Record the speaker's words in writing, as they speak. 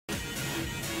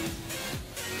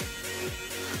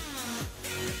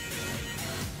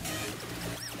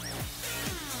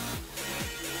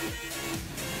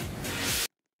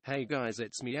Hey guys,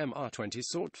 it's me MR20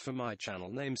 sort for my channel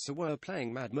name, so we're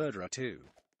playing Mad Murderer 2.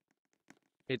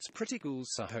 It's pretty cool,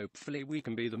 so hopefully we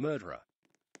can be the murderer.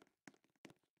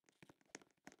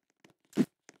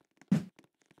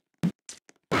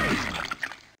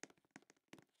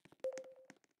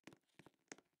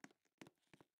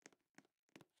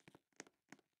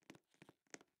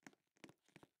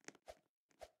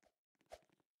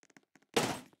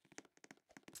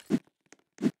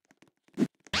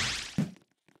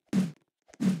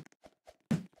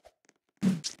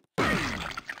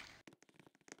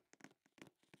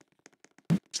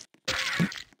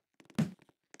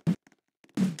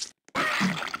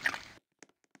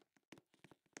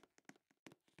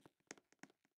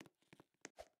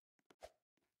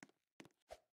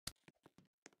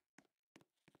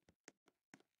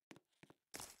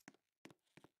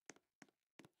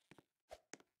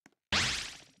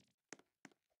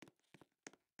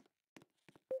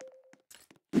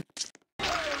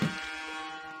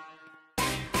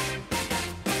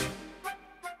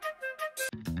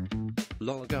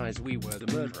 Lol guys, we were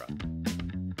the murderer.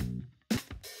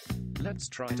 Let's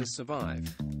try to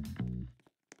survive.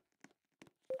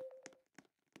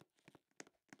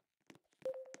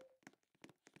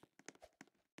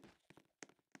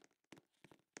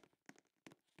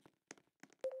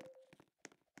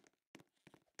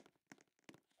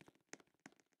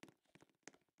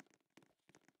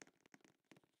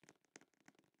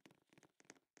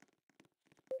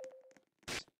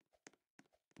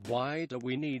 Why do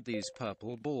we need these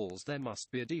purple balls? There must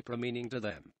be a deeper meaning to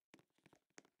them.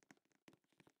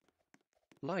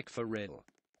 Like for real.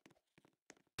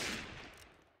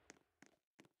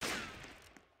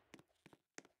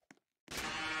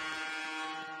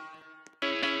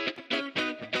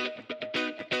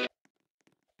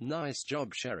 Nice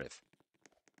job, Sheriff.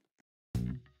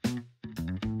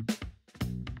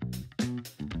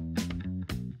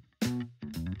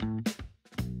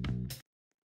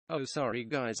 Oh sorry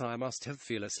guys, I must have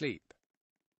fell asleep.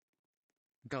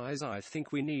 Guys, I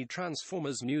think we need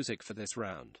Transformers music for this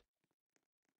round.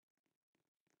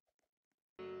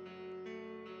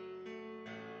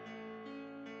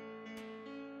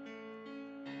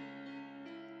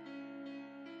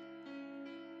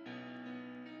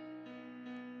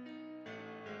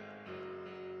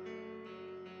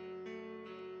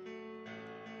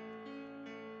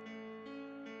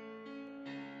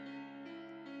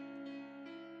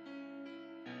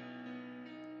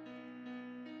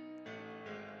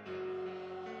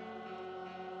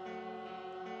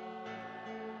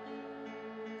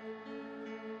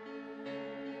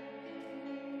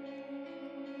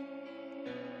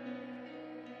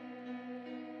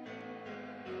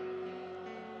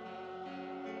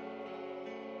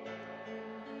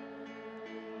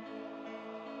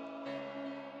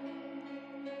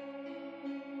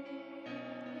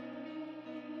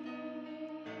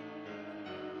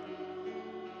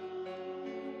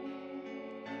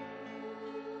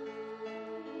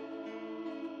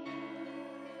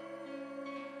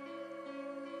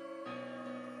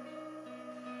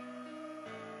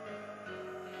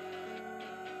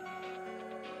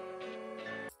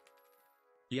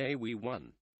 Yay, we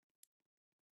won.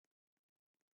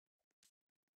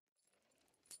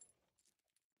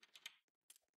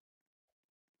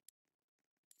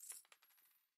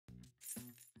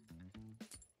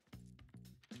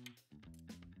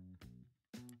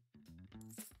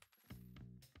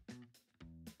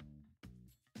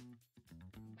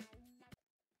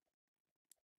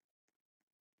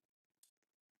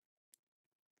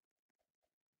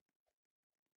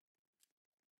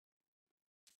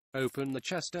 Open the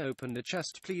chest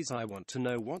please, I want to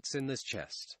know what's in this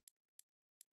chest.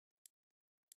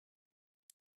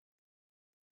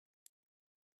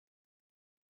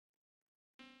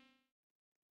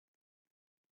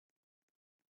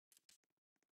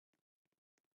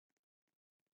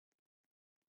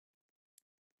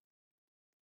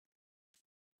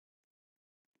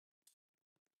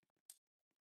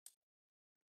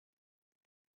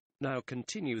 Now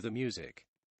continue the music.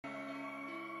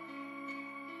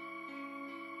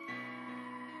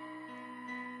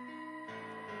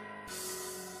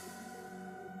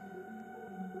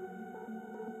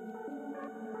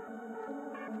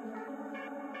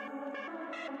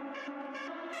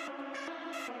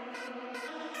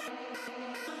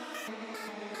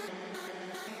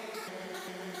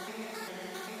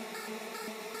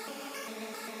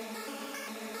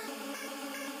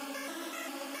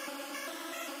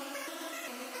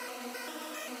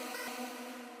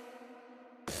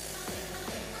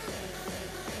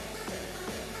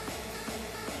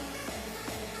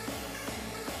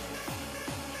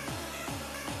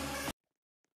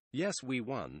 Yes, we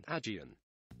won, Aegean.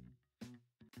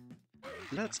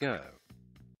 Let's go.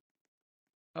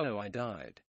 Oh, I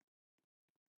died.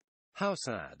 How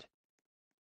sad.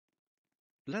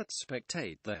 Let's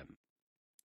spectate them.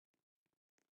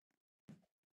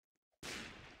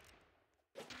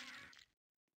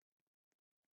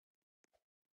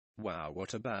 Wow,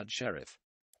 what a bad sheriff.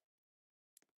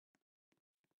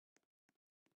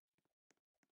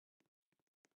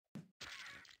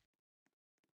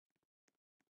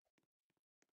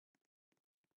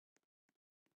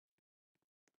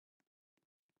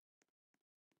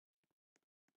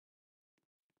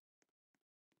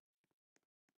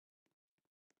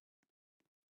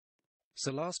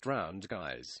 So last round,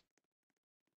 guys.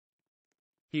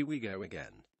 Here we go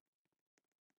again.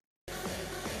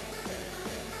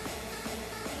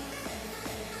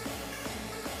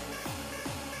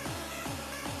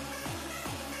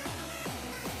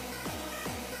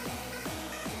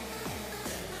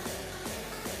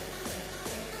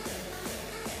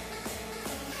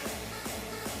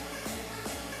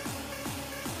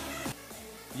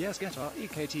 Yes, get our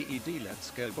EKTED,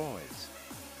 let's go boys.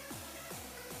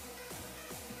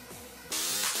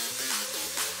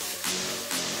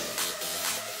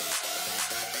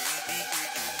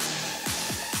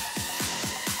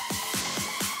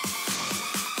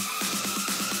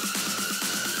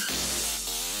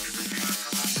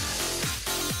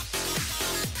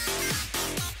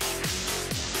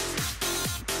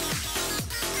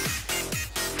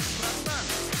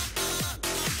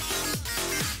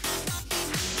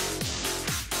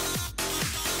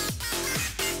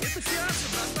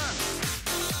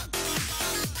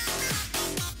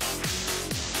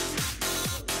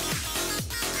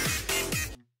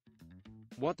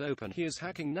 What open here's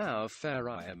hacking now fair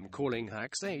I am calling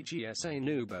hacks HESA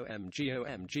noob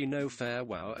OMG no fair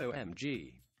wow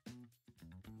OMG.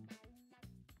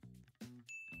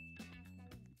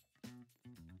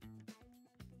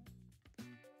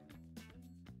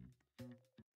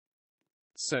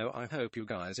 So I hope you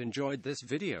guys enjoyed this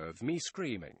video of me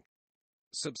screaming.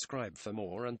 Subscribe for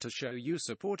more and to show you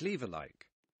support leave a like.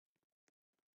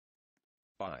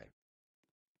 Bye.